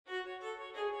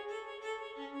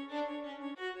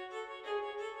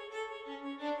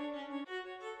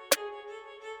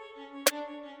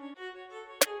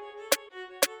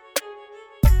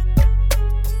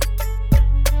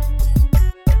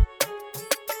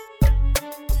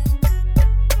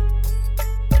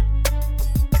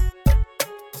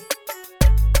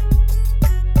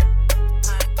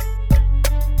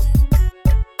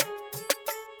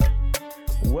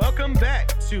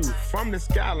from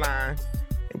the Skyline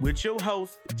with your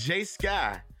host, Jay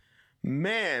Sky.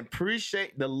 Man,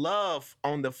 appreciate the love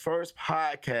on the first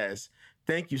podcast.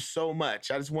 Thank you so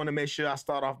much. I just want to make sure I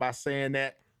start off by saying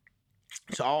that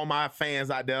to all my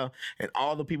fans out there and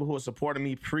all the people who are supporting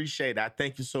me. Appreciate it. I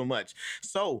thank you so much.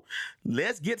 So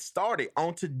let's get started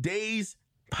on today's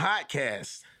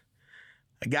podcast.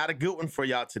 I got a good one for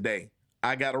y'all today.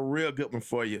 I got a real good one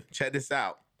for you. Check this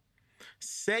out.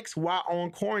 Sex while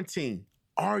on quarantine.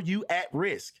 Are you at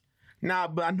risk? Now,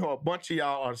 but I know a bunch of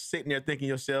y'all are sitting there thinking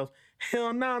yourselves,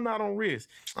 hell no, I'm not on risk.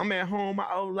 I'm at home, my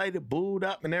old lady booed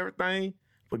up and everything.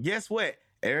 But guess what?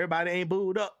 Everybody ain't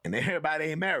booed up and everybody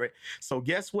ain't married. So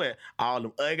guess what? All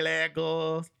them ugly ass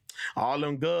girls, all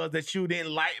them girls that you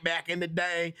didn't like back in the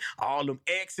day, all them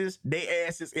exes, they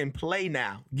asses in play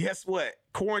now. Guess what?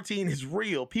 Quarantine is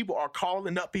real. People are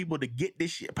calling up people to get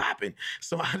this shit popping.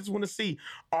 So I just want to see,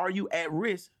 are you at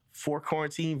risk for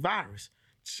quarantine virus?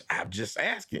 I'm just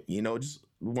asking, just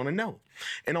want to know.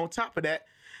 And on top of that,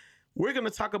 we're going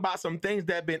to talk about some things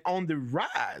that have been on the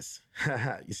rise.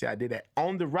 You see, I did that.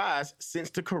 On the rise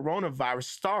since the coronavirus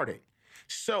started.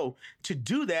 So to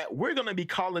do that, we're going to be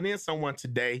calling in someone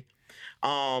today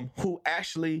who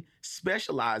actually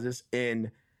specializes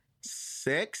in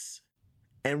sex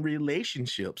and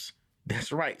relationships.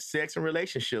 That's right, sex and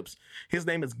relationships. His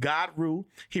name is God Rule.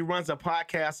 He runs a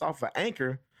podcast off of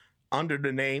Anchor under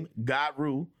the name God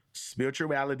Rule,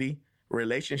 Spirituality,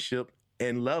 Relationship,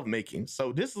 and Lovemaking.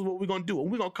 So this is what we're going to do.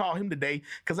 And we're going to call him today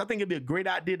because I think it'd be a great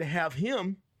idea to have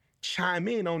him chime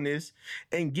in on this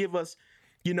and give us,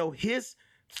 his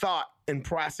thought and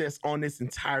process on this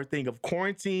entire thing of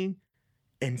quarantine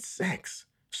and sex.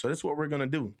 So that's what we're going to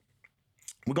do.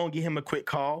 We're going to give him a quick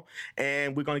call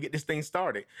and we're going to get this thing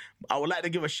started. I would like to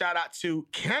give a shout out to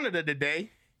Canada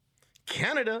today.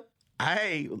 Canada,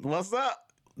 hey, what's up?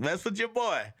 That's with your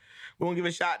boy. We're going to give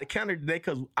a shout out to Canada today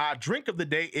because our drink of the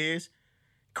day is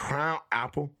Crown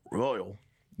Apple Royal.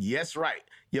 Yes, right.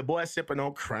 Your boy sipping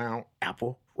on Crown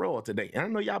Apple Royal today. And I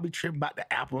know y'all be tripping about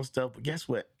the apple and stuff, but guess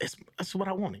what? That's what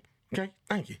I wanted. Okay?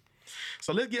 Thank you.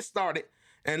 So let's get started.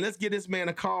 And let's get this man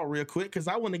a call real quick because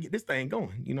I want to get this thing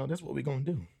going. That's what we're going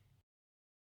to do.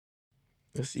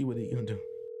 Let's see what he's going to do.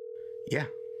 Yeah.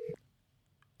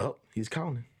 Oh, he's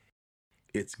calling.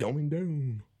 It's going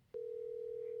down.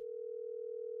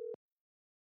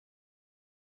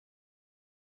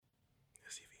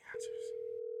 Let's see if he answers.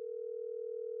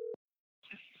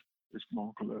 It's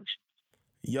Small Collection.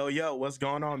 Yo, what's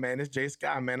going on, man? It's Jay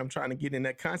Sky, man. I'm trying to get in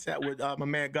that contact with my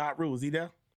man God Rule. Is he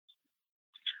there?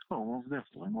 Oh, most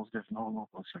definitely. Hold on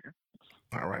for a second.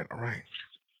 All right.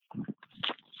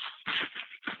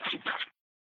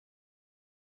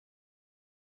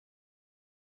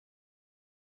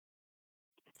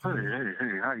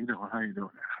 Hey, how you doing?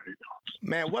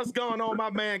 Man, what's going on,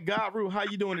 my man God Rule? How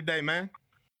you doing today, man?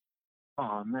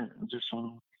 Oh, man, just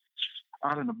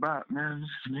out and about, man,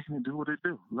 making it do what it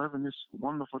do. Loving this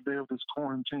wonderful day of this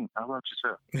quarantine. How about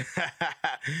yourself?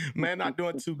 Man, not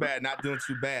doing too bad,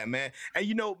 man.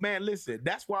 And man, listen,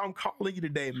 that's why I'm calling you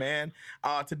today, man.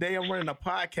 Today I'm running a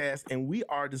podcast and we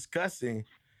are discussing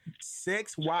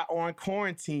sex while on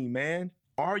quarantine, man.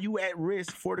 Are you at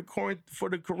risk for the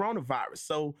coronavirus?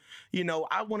 So,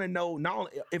 I want to know not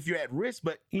only if you're at risk,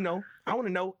 but, I want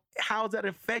to know how is that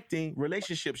affecting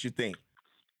relationships, you think?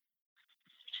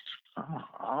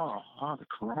 The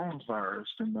coronavirus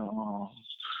and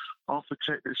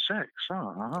unprotected sex,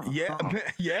 huh?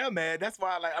 Yeah, man. That's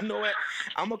why I'm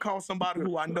gonna call somebody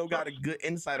who I know got a good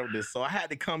insight on this. So I had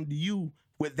to come to you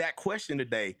with that question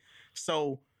today.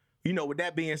 So, with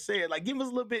that being said, give us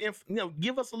a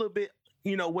little bit,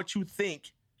 what you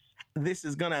think this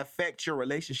is gonna affect your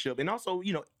relationship, and also,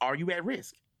 are you at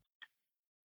risk?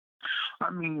 I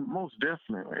mean, most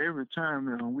definitely. Every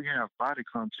time we have body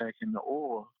contact in the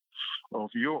oil of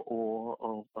your oil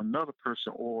of another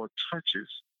person or touches,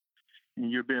 and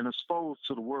you're being exposed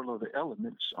to the world of the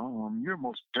elements, you're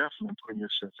most definitely putting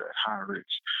yourself at high risk.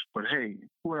 But hey,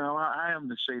 I am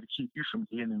to say to keep you from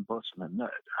getting and busting a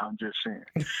nut. I'm just saying,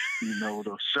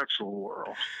 the sexual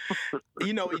world.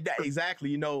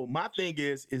 Exactly. My thing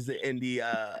is that in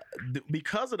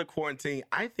because of the quarantine,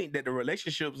 I think that the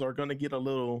relationships are going to get a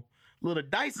little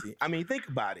dicey. I mean, think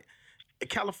about it.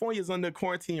 California is under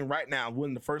quarantine right now, one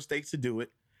of the first states to do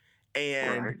it.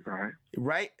 And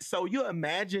right. So you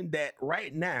imagine that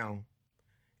right now,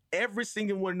 every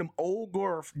single one of them old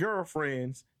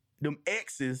girlfriends, them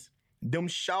exes, them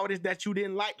shorties that you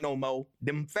didn't like no more,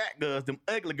 them fat girls, them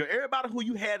ugly girls, everybody who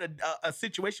you had a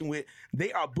situation with,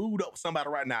 they are booed up with somebody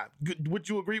right now. Would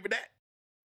you agree with that?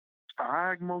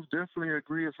 I most definitely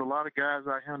agree. It's a lot of guys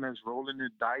out here that's rolling the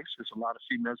dice. It's a lot of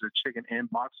females that are checking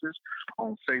inboxes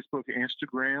on Facebook and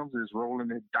Instagrams is rolling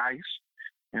the dice.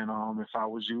 And if I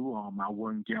was you, I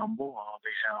wouldn't gamble.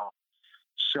 They have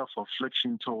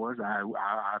self-affliction toys.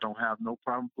 I don't have no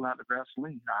problem pulling out the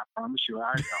Vaseline. I promise you,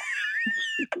 I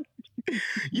don't.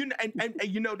 And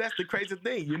you know that's the crazy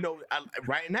thing.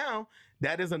 Right now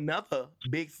that is another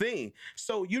big thing.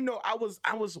 So I was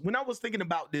when I was thinking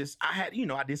about this, I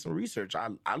did some research.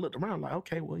 I looked around like,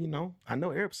 okay, well, I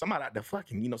know somebody out there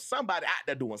fucking, somebody out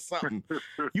there doing something.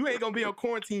 You ain't gonna be on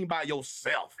quarantine by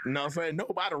yourself. You know what I'm saying?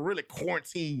 Nobody really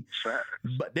quarantine,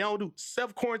 but they don't do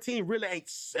self quarantine. Really ain't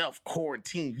self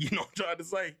quarantine. You know what I'm trying to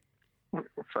say?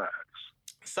 Facts.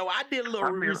 So I did a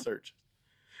little research.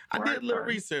 I did a little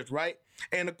research, right?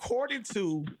 And according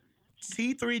to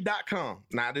T3.com,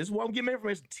 now this is what I'm getting my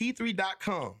information,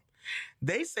 T3.com,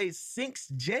 they say since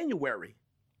January,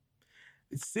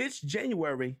 sex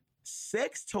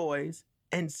toys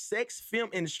and sex film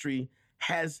industry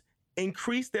has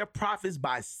increased their profits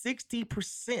by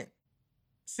 60%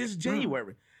 since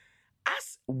January.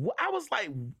 I was like,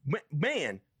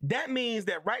 man, that means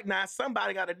that right now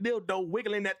somebody got a dildo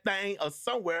wiggling that thing or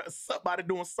somewhere, somebody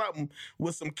doing something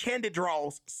with some candy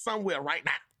draws somewhere right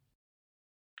now.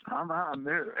 I'm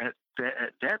there at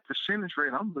that percentage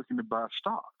rate. I'm looking to buy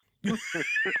stock. Do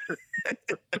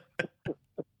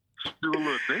a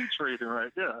little day trading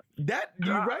right there.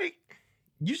 You right?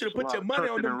 You should have put your money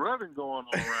on them. And rubbing going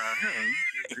on around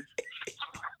here.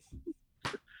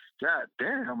 God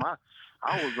damn!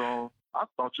 I was on. I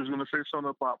thought you was gonna say something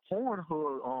about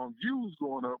Pornhub views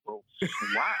going up. Oh,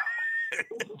 wow.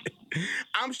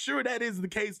 I'm sure that is the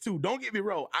case too. Don't get me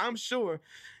wrong. I'm sure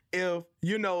if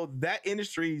that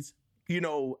industry's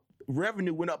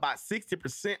revenue went up by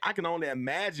 60%, I can only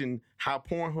imagine how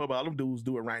Pornhub, all them dudes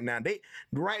do it right now. They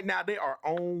are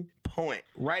on point.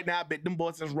 Right now, I bet them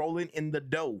boys is rolling in the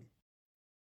dough.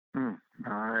 Hey,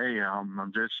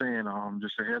 I'm just saying,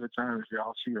 just ahead of time, if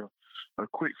y'all see a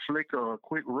quick flick or a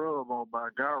quick rub on by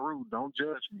Garu, don't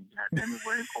judge me. Goddamn it,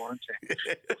 we're in quarantine.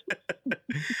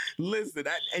 Listen,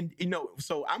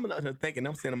 so I'm thinking,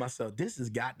 I'm saying to myself, this has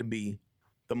got to be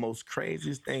the most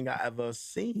craziest thing I ever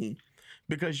seen.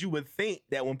 Because you would think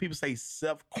that when people say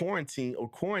self-quarantine or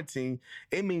quarantine,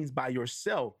 it means by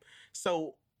yourself.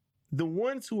 So the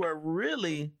ones who are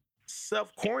really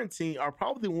self-quarantine are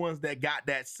probably the ones that got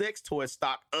that sex toy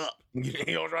stock up. You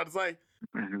know what I'm trying to say?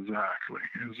 Exactly.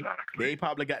 They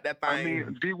probably got that thing. I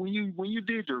mean, when you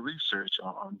did your research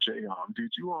on Jay,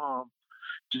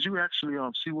 did you actually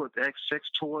see what the sex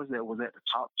toys that was at the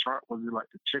top chart? Was it like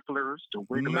the ticklers, the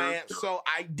wigglers? Man, so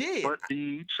I did. Butt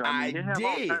beads. I mean,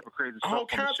 they have all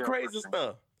kinds of crazy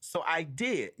stuff. So I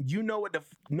did. You know what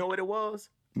it was?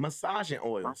 Massaging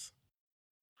oils.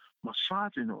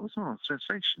 Massaging oils on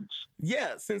Sensations.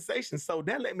 Yeah, Sensations. So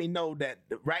that let me know that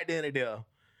right then and there,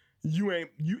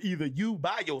 you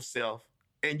by yourself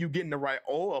and you getting the right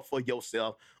oil for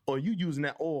yourself, or you using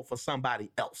that oil for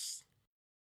somebody else.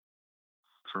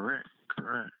 Correct.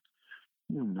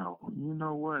 You know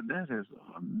what? That is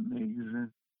an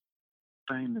amazing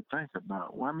thing to think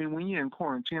about. Well, I mean, when you're in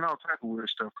quarantine, all type of weird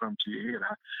stuff comes to your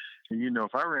head.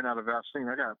 If I ran out of Vaseline,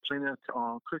 I got plenty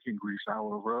of cooking grease. I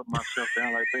would rub myself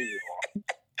down like baby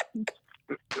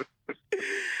oil.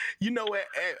 You know what?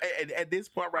 At this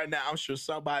point right now, I'm sure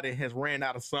somebody has ran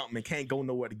out of something and can't go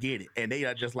nowhere to get it. And they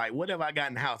are just like, whatever I got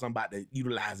in the house, I'm about to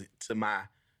utilize it to my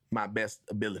best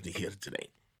ability here today.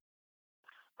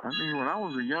 I mean, when I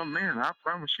was a young man, I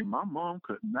promise you, my mom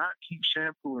could not keep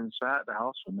shampoo inside the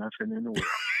house for nothing in the world.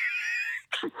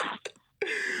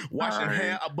 Washing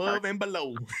hair above and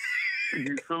below.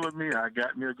 You feeling me? I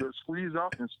got me a good squeeze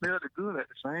off and smelled it good at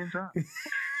the same time.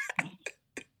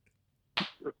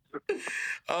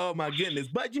 Oh my goodness.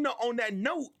 But on that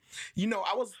note,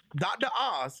 I was Dr.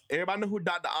 Oz. Everybody know who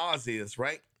Dr. Oz is,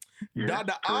 right? Yeah,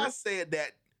 Dr. Oz said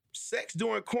that sex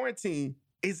during quarantine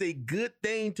is a good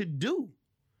thing to do.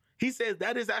 He says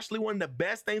that is actually one of the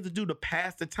best things to do to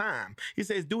pass the time. He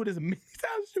says do it as many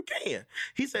times as you can.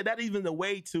 He said that even the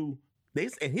way to,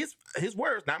 and his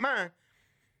words, not mine,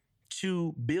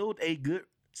 to build a good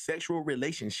sexual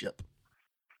relationship.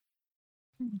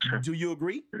 Do you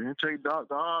agree? It didn't take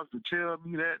Dr. Oz to tell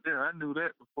me that. I knew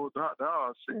that before Dr.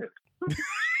 Oz said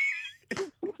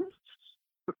it.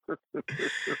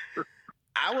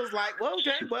 I was like, well,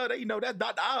 okay, well, that's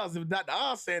Dr. Oz. If Dr.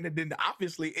 Oz saying it, then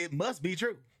obviously it must be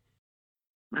true.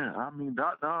 Yeah, I mean,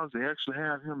 Dr. Oz, they actually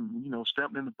have him,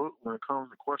 stamped in the book when it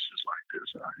comes to questions like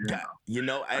this. God,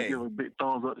 I give hey, a big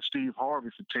thumbs up to Steve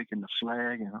Harvey for taking the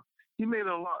flag. He made it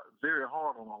a lot very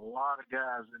hard on a lot of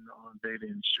guys in the data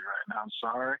industry right now. I'm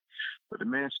sorry, but the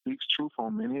man speaks truth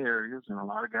on many areas, and a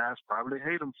lot of guys probably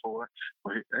hate him for it.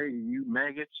 But hey, you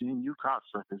maggots and you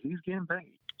cocksuckers, he's getting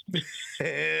paid.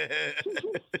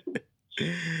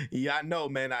 yeah, I know,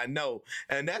 man. I know,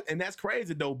 and that's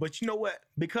crazy though. But you know what?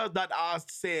 Because Dr. Oz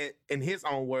said in his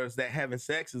own words that having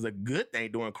sex is a good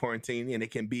thing during quarantine, and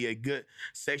it can be a good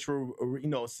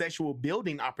sexual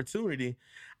building opportunity.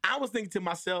 I was thinking to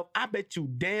myself, I bet you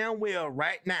damn well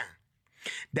right now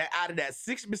that out of that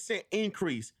 6%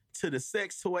 increase to the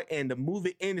sex toy and the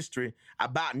movie industry,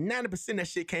 about 90% of that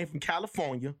shit came from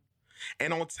California.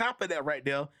 And on top of that, right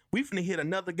there, we finna hit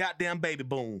another goddamn baby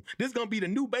boom. This is gonna be the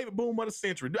new baby boom of the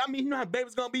century. I mean, you know how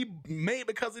babies gonna be made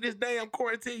because of this damn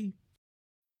quarantine?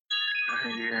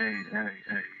 Hey.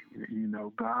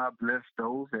 God bless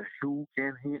those that who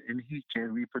can and he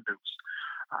can reproduce.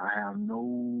 I have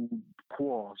no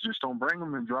quarrels. Just don't bring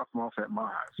them and drop them off at my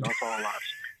house. That's all I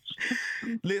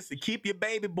say. Listen, keep your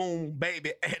baby boom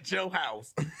baby at your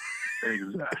house.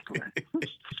 Exactly.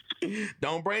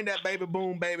 Don't bring that baby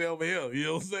boom baby over here. You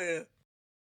know what I'm saying?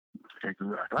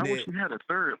 Exactly. I wish we had a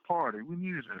third party. We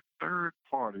needed a third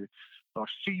party, a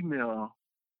female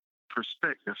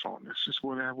perspective on this. This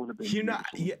would have been you know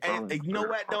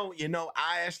what though?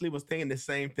 I actually was thinking the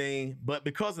same thing, but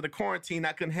because of the quarantine,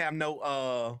 I couldn't have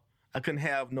no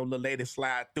little lady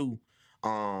slide through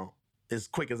as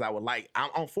quick as I would like.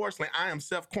 Unfortunately, I am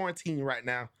self quarantined right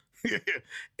now.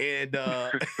 And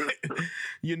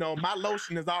my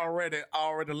lotion is already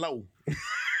low.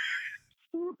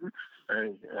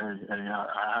 Hey,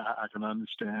 I can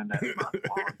understand that.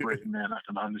 My great man, I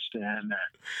can understand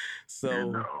that.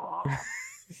 So,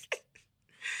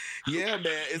 yeah,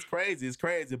 man, it's crazy.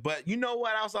 But you know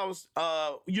what else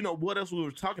what else we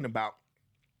were talking about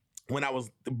when I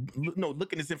was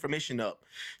looking this information up.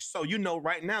 So,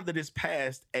 right now that it's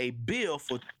passed a bill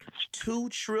for $2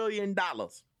 trillion,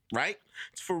 right?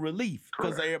 It's for relief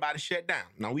because everybody shut down.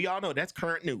 Now, we all know that's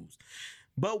current news.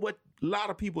 But what a lot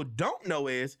of people don't know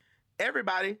is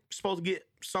everybody supposed to get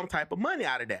some type of money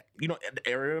out of that.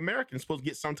 Every American is supposed to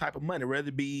get some type of money, whether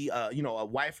it be, a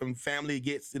wife and family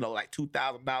gets, like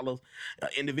 $2,000, an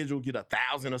individual get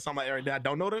 $1,000 or something like that. I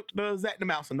don't know the exact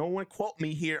amount, so no one quote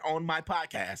me here on my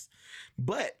podcast.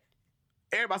 But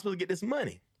everybody's supposed to get this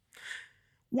money.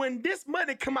 When this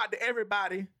money come out to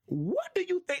everybody, what do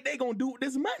you think they gonna do with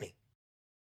this money?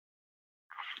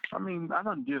 I mean, I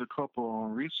done did a couple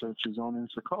researches on it.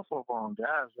 It's a couple of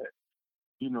guys that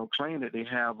claim that they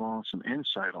have some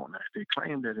insight on that. They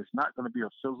claim that it's not going to be a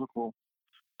physical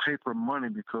paper money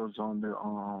because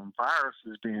the virus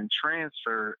is being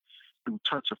transferred through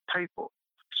touch of paper.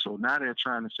 So now they're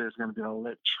trying to say it's going to be an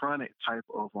electronic type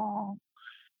of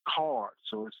card.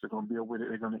 So it's going to be a way that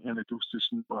they're going to introduce this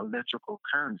new electrical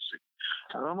currency.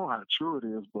 I don't know how true it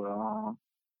is, but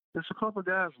there's a couple of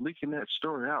guys leaking that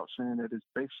story out, saying that it's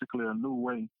basically a new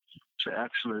way to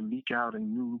actually leak out a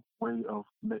new way of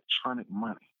electronic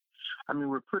money. I mean,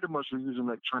 we're pretty much using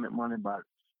electronic money by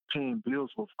paying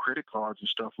bills with credit cards and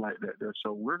stuff like that there.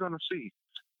 So we're going to see.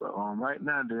 But right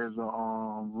now, there's a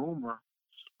rumor.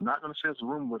 I'm not going to say it's a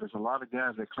rumor, but there's a lot of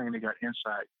guys that claim they got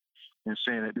insight and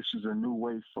saying that this is a new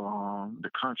way for the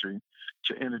country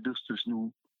to introduce this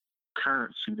new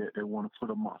currency that they want to put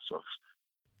amongst us.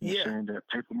 Yeah. Saying that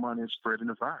paper money is spreading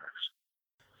the virus.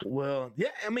 Well, yeah,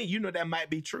 I mean, that might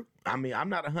be true. I mean, I'm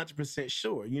not 100%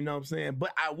 sure, you know what I'm saying?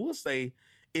 But I will say,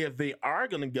 if they are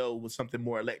going to go with something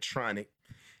more electronic,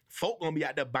 folk going to be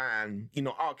out there buying,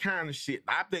 all kinds of shit.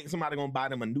 I think somebody going to buy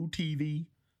them a new TV,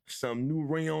 some new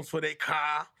rims for their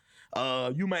car.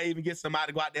 You might even get somebody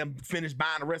to go out there and finish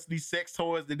buying the rest of these sex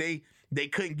toys that they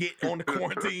couldn't get on the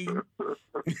quarantine.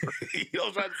 You know what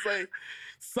I'm trying to say?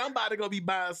 Somebody gonna be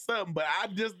buying something, but I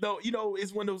just don't,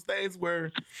 it's one of those things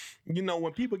where,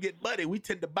 when people get buddy, we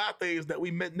tend to buy things that we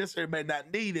necessarily may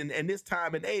not need. And this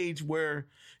time and age where,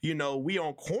 we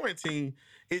on quarantine,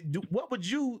 what would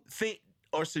you think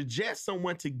or suggest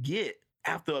someone to get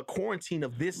after a quarantine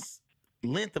of this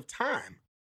length of time?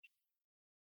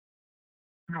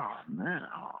 Oh, man.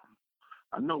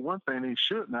 I know one thing they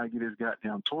should not get is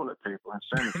goddamn toilet paper and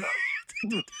sanitizer.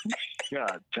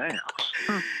 God damn.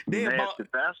 They nasty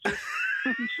bastards.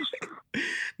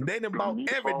 They done bought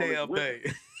every damn thing.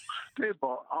 They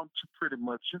bought pretty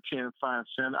much, you can't find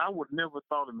sand. I would never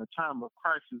thought in the time of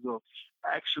crisis of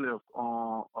actually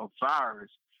a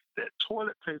virus that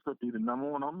toilet paper be the number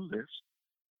one on the list.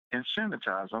 and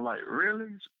sanitizer. I'm like, really?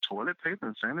 Toilet paper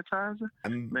and sanitizer?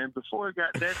 I'm, Man, before it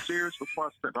got that serious, before I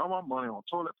spent all my money on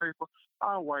toilet paper,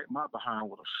 I wipe my behind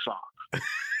with a sock.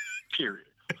 Period.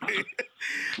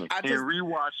 I And just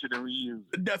rewash it and reuse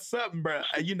it. that's something, bro.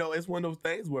 You know, it's one of those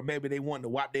things where maybe they want to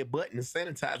wipe their butt and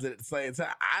sanitize it at the same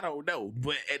time. I don't know,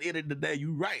 but at the end of the day,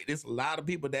 you're right. There's a lot of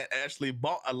people that actually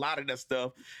bought a lot of that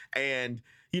stuff, and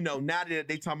you know, now that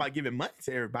they talking about giving money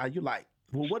to everybody, you're like,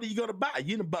 well, what are you gonna buy?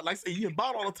 You done bought, like I say, you done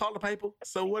bought all the toilet paper.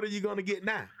 So what are you gonna get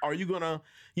now? Are you gonna,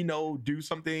 you know, do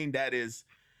something that is,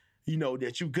 you know,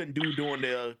 that you couldn't do during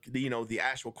the you know, the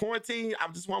actual quarantine?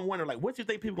 I'm just wondering, like, what do you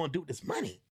think people gonna do with this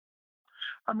money?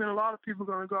 I mean, a lot of people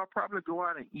are going to probably go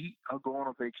out and eat or go on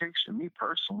a vacation. Me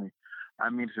personally, I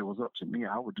mean, if it was up to me,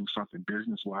 I would do something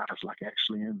business-wise, like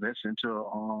actually invest into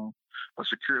a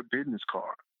secure business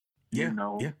card. You Yeah,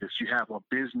 know, yeah, if you have a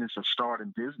business, a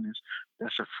starting business,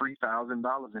 that's a free $1,000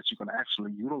 that you can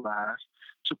actually utilize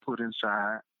to put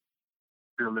inside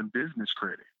building business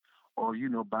credit, or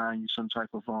buying you some type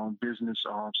of business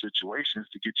situations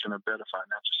to get you in a better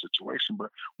financial situation. But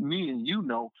me and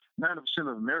 90%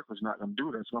 of America is not going to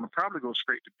do that. It's going to probably go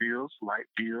straight to bills, light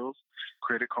bills,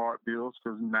 credit card bills,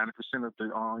 because 90% of the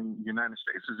United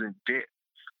States is in debt.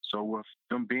 So with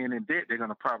them being in debt, they're going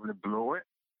to probably blow it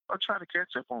or try to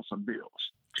catch up on some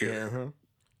bills. yeah. Huh.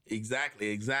 Exactly,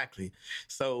 exactly.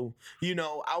 So, you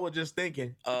know, I was just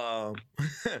thinking,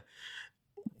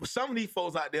 some of these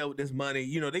folks out there with this money,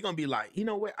 you know, they're gonna be like, you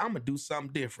know what, I'm gonna do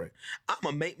something different. I'm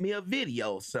gonna make me a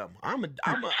video or something. I'm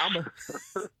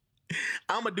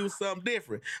gonna do something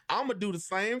different. I'm gonna do the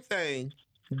same thing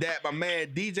that my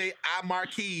man DJ I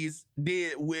Marquise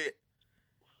did with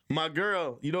my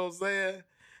girl. You know what I'm saying?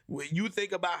 When you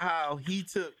think about how he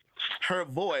took her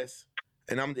voice,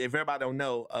 and if everybody don't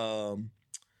know,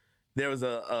 there was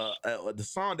the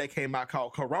song that came out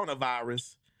called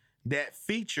Coronavirus that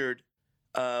featured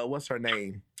what's her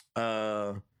name?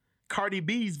 Cardi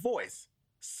B's voice.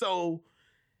 So,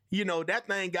 you know, that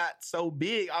thing got so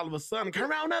big all of a sudden,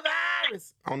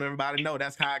 coronavirus. I don't everybody know.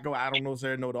 That's how I go. I don't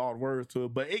necessarily know all the words to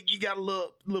it, but you got a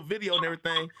little video and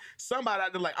everything. Somebody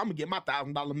out there like, I'm gonna get my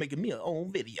 $1,000 making me a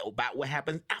own video about what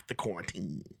happens after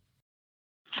quarantine.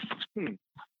 Hmm.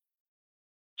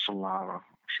 It's a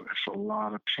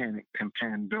lot of panic and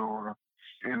Pandora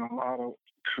and a lot of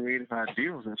creative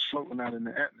ideas that's floating out in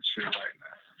the atmosphere right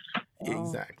now.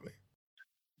 Exactly.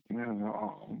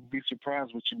 Be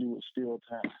surprised what you do with still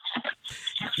time.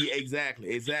 Yeah,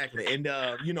 exactly. And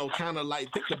you know, kind of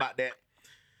like think about that.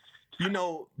 You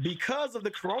know, because of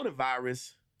the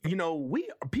coronavirus, you know,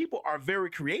 people are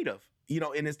very creative. You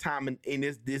know, in this time, in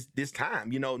this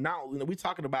time, you know, now we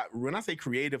talking about, when I say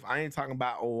creative, I ain't talking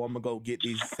about, oh, I'm gonna go get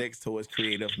these sex toys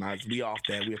creative. Now we off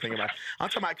that. We're thinking about. I'm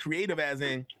talking about creative as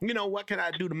in, you know, what can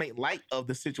I do to make light of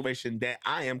the situation that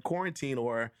I am quarantined,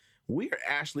 or we're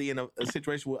actually in a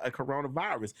situation with a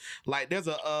coronavirus. Like there's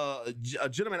a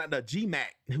gentleman at the GMAC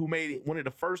who made one of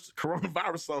the first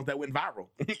coronavirus songs that went viral.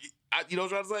 You know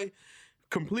what I'm trying to say?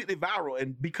 Completely viral,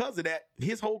 and because of that,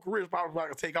 his whole career is probably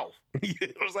going to take off. You know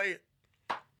what I'm saying?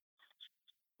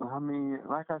 I mean,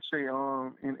 like I say,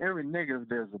 in every negative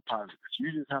there's a positive.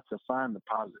 You just have to find the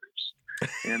positives.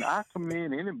 And I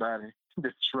commend anybody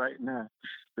that's right now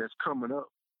that's coming up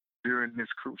during this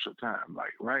crucial time.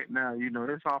 Like right now,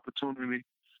 there's opportunity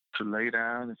to lay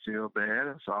down and feel bad.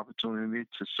 There's opportunity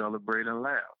to celebrate and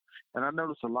laugh. And I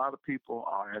notice a lot of people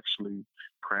are actually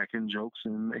cracking jokes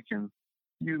and making,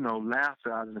 laugh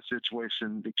out of the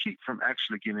situation to keep from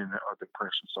actually getting into a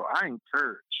depression. So I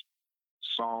encourage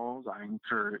songs, I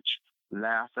encourage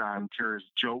laughter, I encourage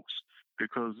jokes,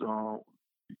 because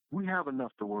we have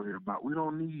enough to worry about. We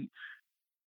don't need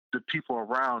the people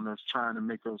around us trying to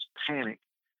make us panic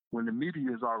when the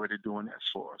media is already doing that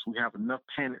for us. We have enough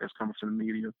panic that's coming from the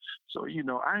media. So,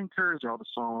 I encourage all the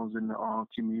songs and the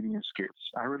comedian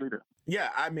skits. I really do. Yeah,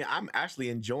 I mean, I'm actually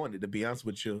enjoying it, to be honest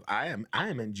with you. I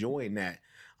am enjoying that.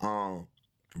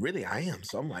 Really, I am.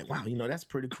 So I'm like, wow, that's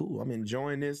pretty cool. I'm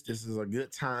enjoying this. This is a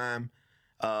good time.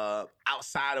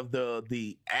 Outside of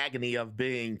the agony of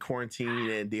being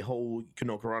quarantined and the whole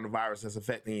coronavirus that's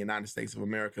affecting the United States of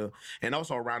America and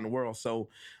also around the world. So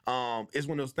it's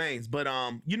one of those things. But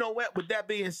you know what? With that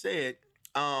being said,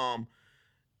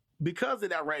 because of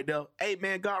that right there, hey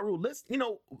man, God rule. Let's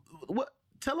what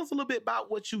tell us a little bit about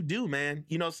what you do, man.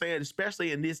 You know what I'm saying?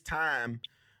 Especially in this time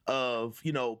of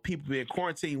people being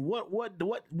quarantined. What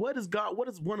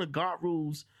is one of God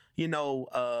rules,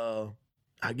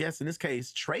 I guess in this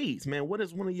case, trades, man. What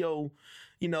is one of your,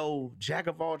 jack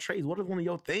of all trades? What is one of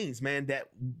your things, man,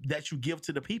 that you give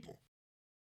to the people?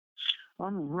 I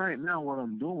mean, right now, what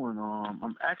I'm doing,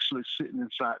 I'm actually sitting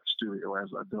inside the studio as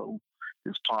I do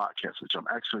this podcast, which I'm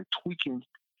actually tweaking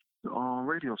the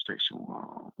radio station.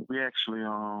 We actually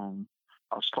are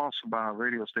sponsored by a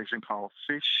radio station called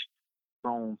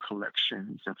Fishbone Collection.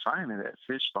 You can find it at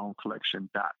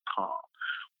fishbonecollection.com.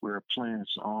 We're playing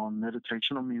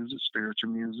meditational music,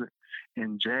 spiritual music,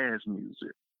 and jazz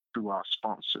music through our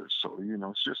sponsors. So,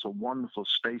 it's just a wonderful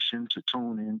station to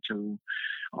tune into.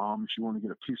 If you want to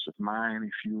get a peace of mind,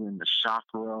 if you're in the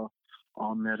chakra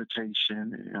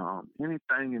meditation,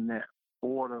 anything in that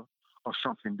order or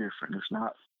something different. It's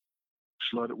not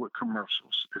flooded with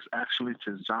commercials. It's actually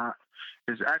designed.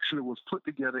 It actually was put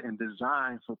together and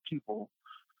designed for people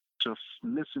to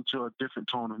listen to a different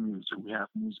tone of music. We have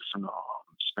music from the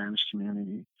Spanish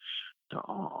community, the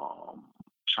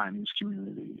Chinese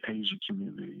community, Asian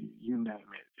community, you name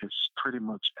it. It's pretty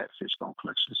much at Fishbone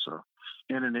Collection. It's an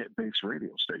internet-based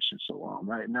radio station. So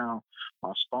right now,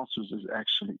 our sponsors is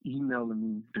actually emailing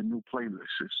me the new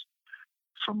playlists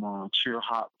from chill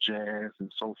hop, jazz,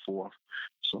 and so forth.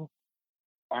 So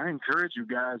I encourage you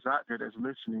guys out there that's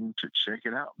listening to check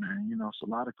it out, man. It's a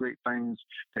lot of great things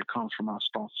that comes from our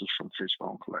sponsors from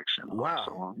Fishbone Collection. Wow.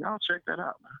 So y'all check that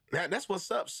out, man. That's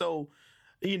what's up. So,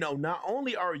 not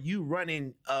only are you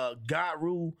running God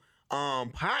Rule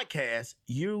podcast,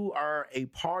 you are a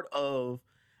part of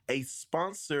a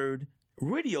sponsored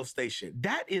radio station.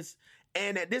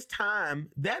 And at this time,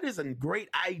 that is a great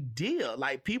idea.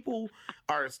 Like, people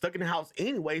are stuck in the house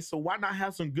anyway, so why not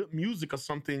have some good music or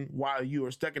something while you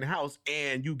are stuck in the house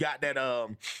and you got that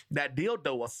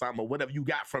dildo or something, or whatever you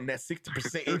got from that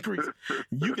 60% increase.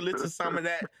 You can listen to some of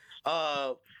that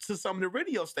to some of the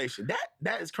radio station.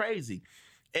 That is crazy.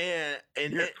 And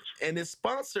it's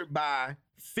sponsored by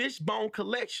Fishbone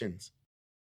Collections.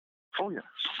 Oh yes,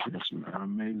 an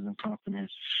amazing company,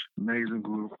 amazing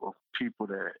group of people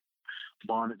that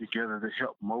bonded together to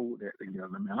help mold that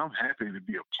together. Man, I'm happy to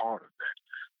be a part of that.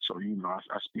 So,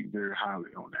 I speak very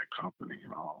highly on that company.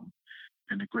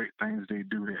 And the great things they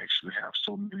do, they actually have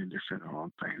so many different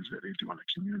things that they do in the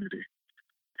community.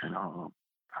 And I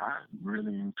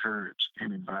really encourage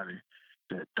anybody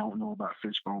that don't know about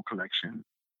Fishbone Collection,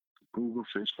 Google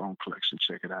Fishbone Collection,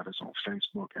 check it out. It's on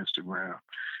Facebook, Instagram,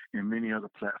 and many other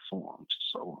platforms.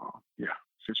 So,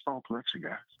 Fishbone Collection,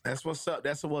 guys. That's what's up.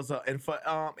 That's what's up. And for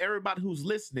everybody who's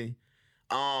listening,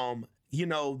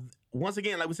 once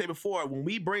again, like we said before, when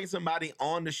we bring somebody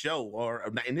on the show, or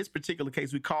in this particular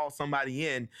case, we call somebody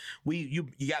in, you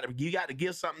got to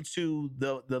give something to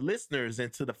the listeners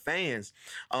and to the fans,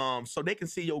 so they can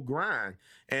see your grind.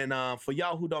 And for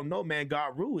y'all who don't know, man,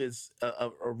 God Rule is a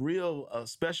real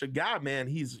special guy, man.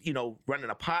 He's running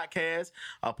a podcast,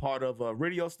 a part of a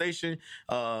radio station.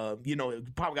 Probably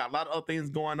got a lot of other things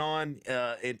going on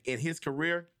in his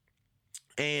career,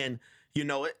 and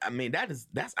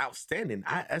that's outstanding.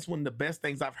 That's one of the best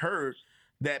things I've heard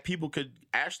that people could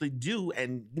actually do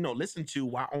and, listen to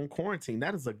while on quarantine.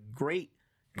 That is a great,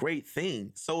 great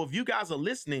thing. So if you guys are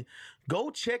listening, go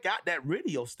check out that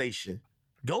radio station.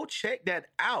 Go check that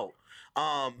out.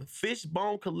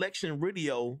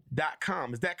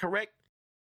 FishboneCollectionRadio.com. Is that correct?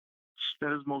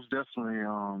 That is most definitely,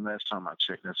 last time I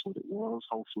checked, that's what it was.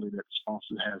 Hopefully that the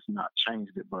sponsor has not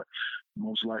changed it, but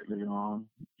most likely, you'll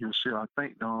see, I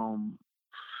think,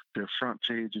 their front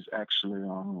page is actually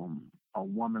a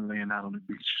woman laying out on the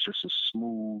beach. It's just a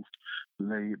smooth,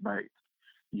 laid back,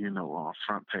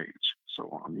 front page.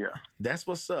 So, yeah. That's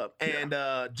what's up. And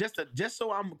just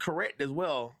so I'm correct as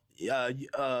well,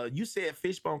 you said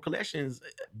Fishbone Collections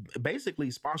basically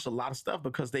sponsor a lot of stuff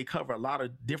because they cover a lot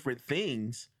of different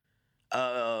things.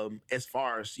 As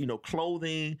far as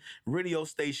clothing, radio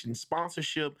station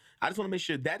sponsorship. I just want to make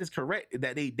sure that is correct,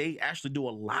 that they actually do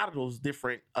a lot of those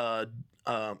different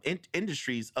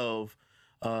industries of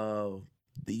all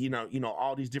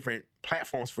these different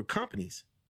platforms for companies.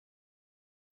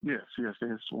 Yes.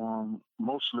 It's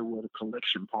mostly where the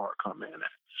collection part come in at.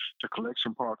 The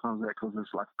collection part comes at because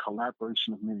it's like a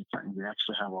collaboration of many things. They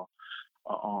actually have a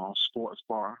sports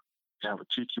bar. They have a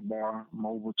tiki bar,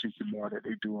 mobile tiki bar that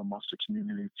they do amongst the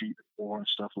community, feed the poor and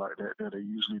stuff like that, that they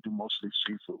usually do mostly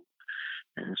seafood.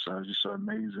 And it's just an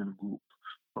amazing group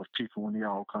of people when they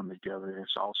all come together.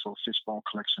 It's also Fishbone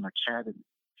Collection Academy.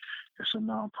 It's a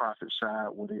nonprofit side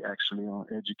where they actually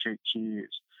educate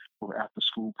kids with after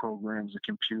school programs and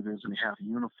computers, and they have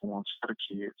uniforms for the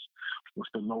kids with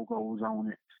the logos on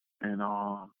it. And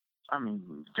God,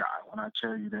 when I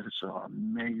tell you that it's an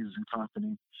amazing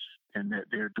company, and that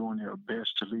they're doing their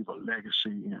best to leave a legacy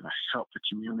and help the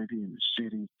community and the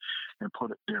city and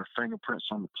put their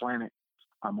fingerprints on the planet.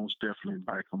 I most definitely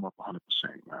back him up 100%,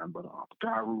 man. But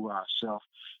Garu ourselves,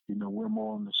 we're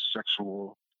more on the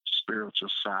sexual, spiritual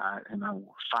side and our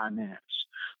finance.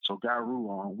 So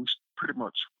Garu, we pretty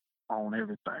much own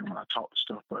everything when I talk to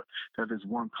stuff. But that is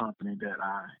one company that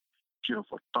I give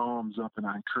a thumbs up, and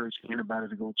I encourage anybody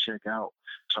to go check out.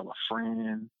 Tell a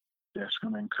friend that's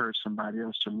going to encourage somebody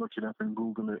else to look it up and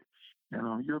Google it.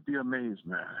 You'll be amazed,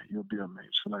 man. You'll be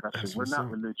amazed. So like I said, we're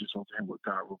not religious over here with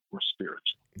God. We're spiritual.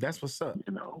 That's what's up.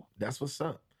 That's what's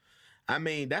up. I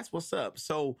mean, that's what's up.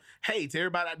 So, hey, to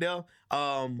everybody out there,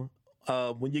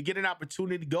 when you get an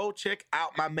opportunity, go check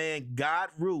out my man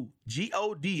Godru,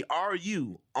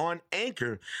 Godru, on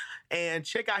Anchor, and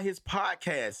check out his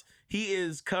podcast. He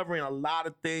is covering a lot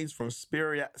of things from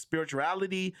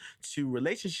spirituality to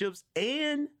relationships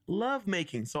and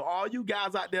lovemaking. So all you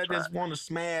guys out there that want to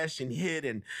smash and hit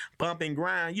and bump and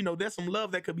grind, there's some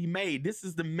love that could be made. This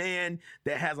is the man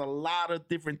that has a lot of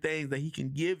different things that he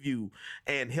can give you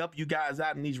and help you guys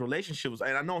out in these relationships.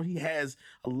 And I know he has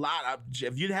a lot of,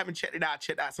 if you haven't checked it out,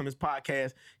 check out some of his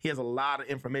podcasts. He has a lot of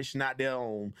information out there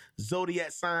on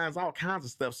zodiac signs, all kinds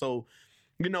of stuff. So,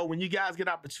 when you guys get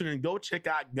opportunity, go check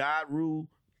out Godru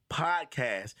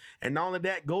podcast. And not only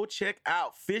that, go check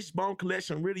out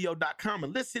fishbonecollectionradio.com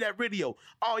and listen to that radio.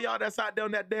 All y'all that's out there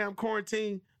on that damn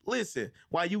quarantine, listen,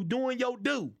 while you doing your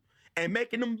due and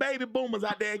making them baby boomers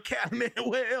out there in Cali and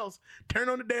where else, turn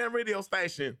on the damn radio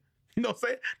station. You know what I'm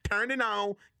saying? Turn it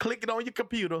on, click it on your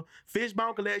computer,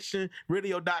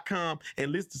 fishbonecollectionradio.com,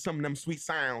 and listen to some of them sweet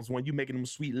sounds when you making them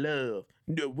sweet love.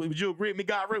 Would you agree with me,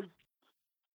 Godru?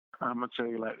 I'm going to tell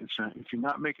you like this, if you're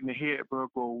not making the head, bro,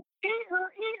 go,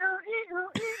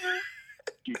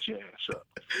 get your ass up.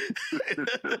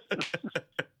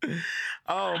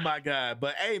 Oh, my God.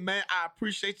 But, hey, man, I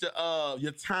appreciate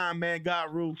your time, man,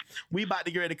 Godru. We about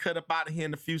to get ready to cut up out of here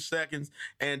in a few seconds.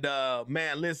 And,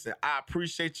 man, listen, I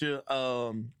appreciate you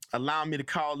allowing me to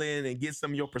call in and get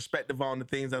some of your perspective on the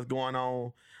things that's going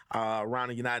on around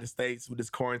the United States with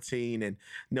this quarantine and,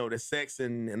 the sex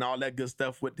and all that good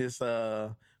stuff with this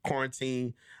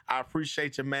quarantine. I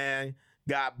appreciate you, man.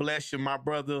 God bless you, my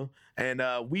brother. And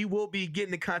we will be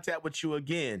getting in contact with you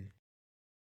again.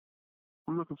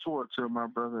 I'm looking forward to it, my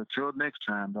brother. Until next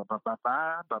time. Bye, bye, bye,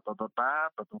 bye, bye, bye, bye, bye,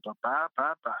 bye, bye, bye,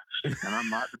 bye, bye. And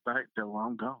I'm out the back door.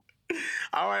 I'm gone.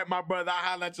 All right, my brother. I'll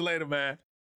holler at you later, man.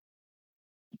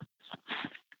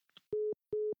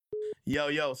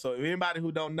 Yo. So anybody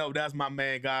who don't know, that's my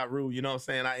man, Godru. You know what I'm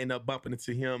saying? I end up bumping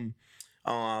into him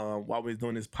while we was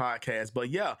doing this podcast. But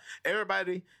yeah,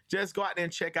 everybody just go out there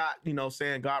and check out,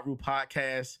 Godru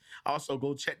podcast. Also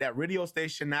go check that radio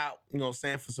station out,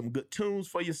 for some good tunes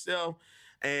for yourself.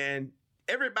 And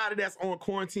everybody that's on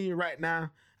quarantine right now,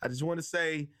 I just want to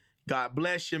say, God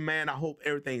bless you, man. I hope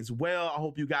everything's well. I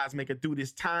hope you guys make it through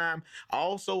this time. I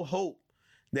also hope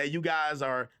that you guys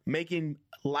are making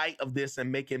light of this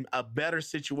and making a better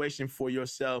situation for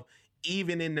yourself,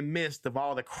 even in the midst of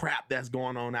all the crap that's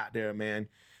going on out there, man.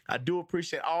 I do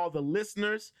appreciate all the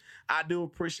listeners. I do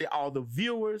appreciate all the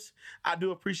viewers. I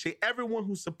do appreciate everyone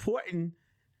who's supporting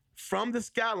From the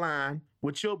Skyline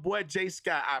with your boy, Jay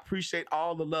Sky. I appreciate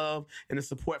all the love and the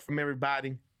support from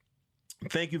everybody.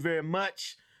 Thank you very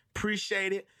much.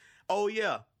 Appreciate it. Oh,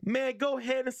 yeah. Man, go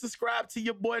ahead and subscribe to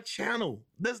your boy channel.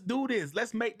 Let's do this.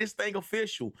 Let's make this thing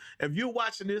official. If you're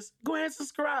watching this, go ahead and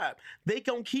subscribe. They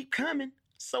gonna keep coming.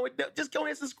 So just go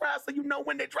ahead and subscribe so you know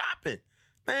when they're dropping.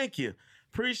 Thank you.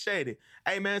 Appreciate it.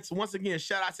 Hey, man, so once again,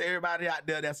 shout out to everybody out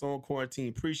there that's on quarantine.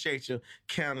 Appreciate you,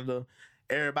 Canada.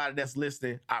 Everybody that's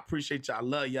listening, I appreciate y'all. I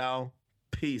love y'all.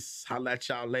 Peace. Holla at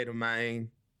y'all later, man.